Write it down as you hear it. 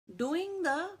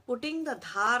putting the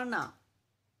dharana,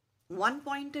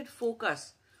 one-pointed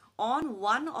focus on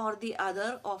one or the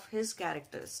other of his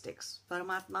characteristics,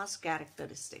 Paramatma's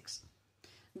characteristics.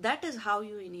 That is how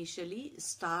you initially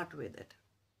start with it,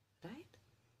 right?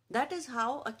 That is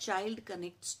how a child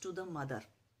connects to the mother.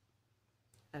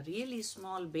 A really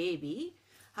small baby,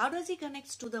 how does he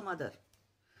connect to the mother?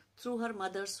 Through her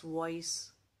mother's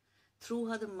voice, through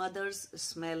her mother's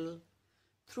smell,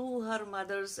 through her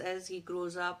mother's, as he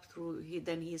grows up,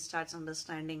 then he starts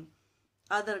understanding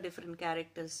other different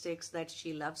characteristics, that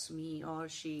she loves me or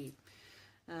she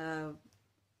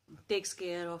takes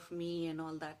care of me and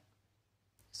all that.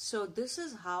 So this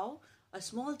is how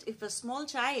if a small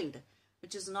child,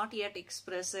 which is not yet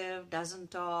expressive,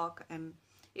 doesn't talk, and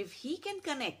if he can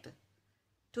connect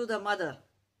to the mother,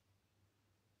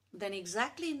 then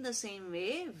exactly in the same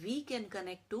way we can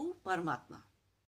connect to Paramatma.